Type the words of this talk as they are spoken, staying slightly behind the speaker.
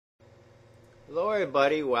Hello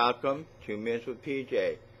everybody, welcome to Minutes with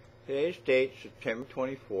PJ. Today's date, September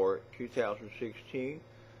 24, 2016.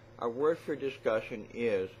 Our word for discussion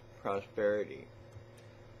is prosperity.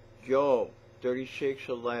 Job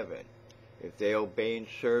 36:11. If they obey and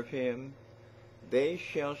serve him, they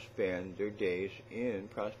shall spend their days in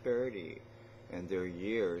prosperity and their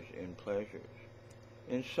years in pleasures.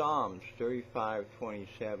 In Psalms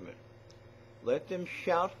 35:27. Let them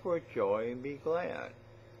shout for joy and be glad,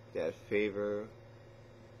 that favor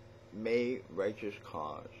may righteous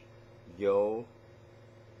cause. Yo,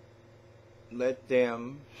 let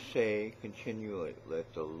them say continually,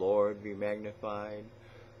 let the Lord be magnified,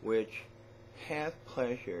 which hath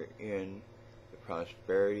pleasure in the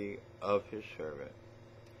prosperity of his servant.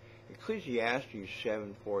 Ecclesiastes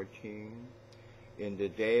 7:14. In the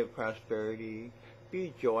day of prosperity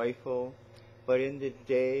be joyful, but in the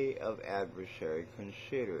day of adversary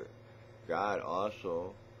consider, God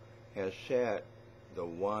also has set the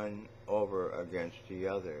one over against the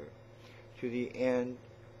other, to the end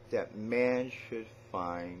that man should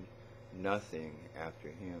find nothing after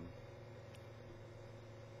him.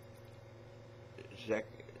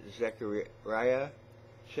 Zechariah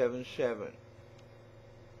 7:7.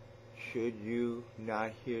 Should you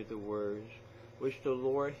not hear the words which the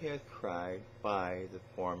Lord hath cried by the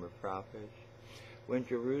former prophets, when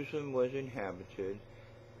Jerusalem was inhabited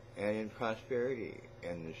and in prosperity,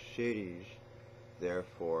 and the cities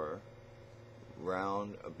therefore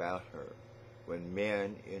round about her, when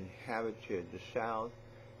men inhabited the south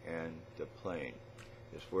and the plain.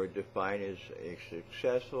 This word defined as a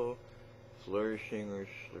successful, flourishing, or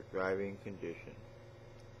thriving condition,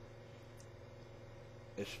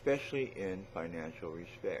 especially in financial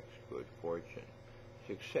respects: good fortune,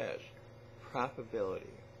 success,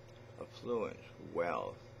 profitability, affluence,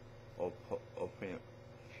 wealth, opulence,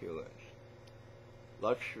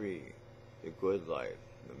 luxury, the good life,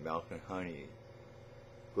 the milk and honey,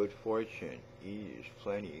 good fortune, ease,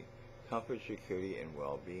 plenty, comfort, security, and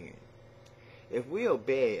well-being. If we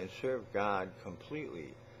obey and serve God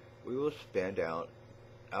completely, we will spend out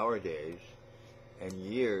our days and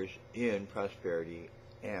years in prosperity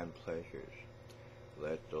and pleasures.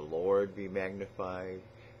 Let the Lord be magnified,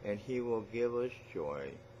 and he will give us joy.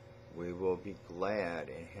 We will be glad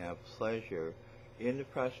and have pleasure in the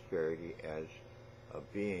prosperity as of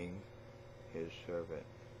being his servant.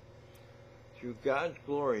 Through God's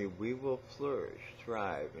glory, we will flourish,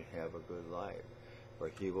 thrive, and have a good life, for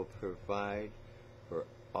he will provide for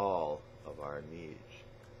all of our needs.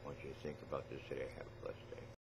 I want you to think about this today. Have a blessed day.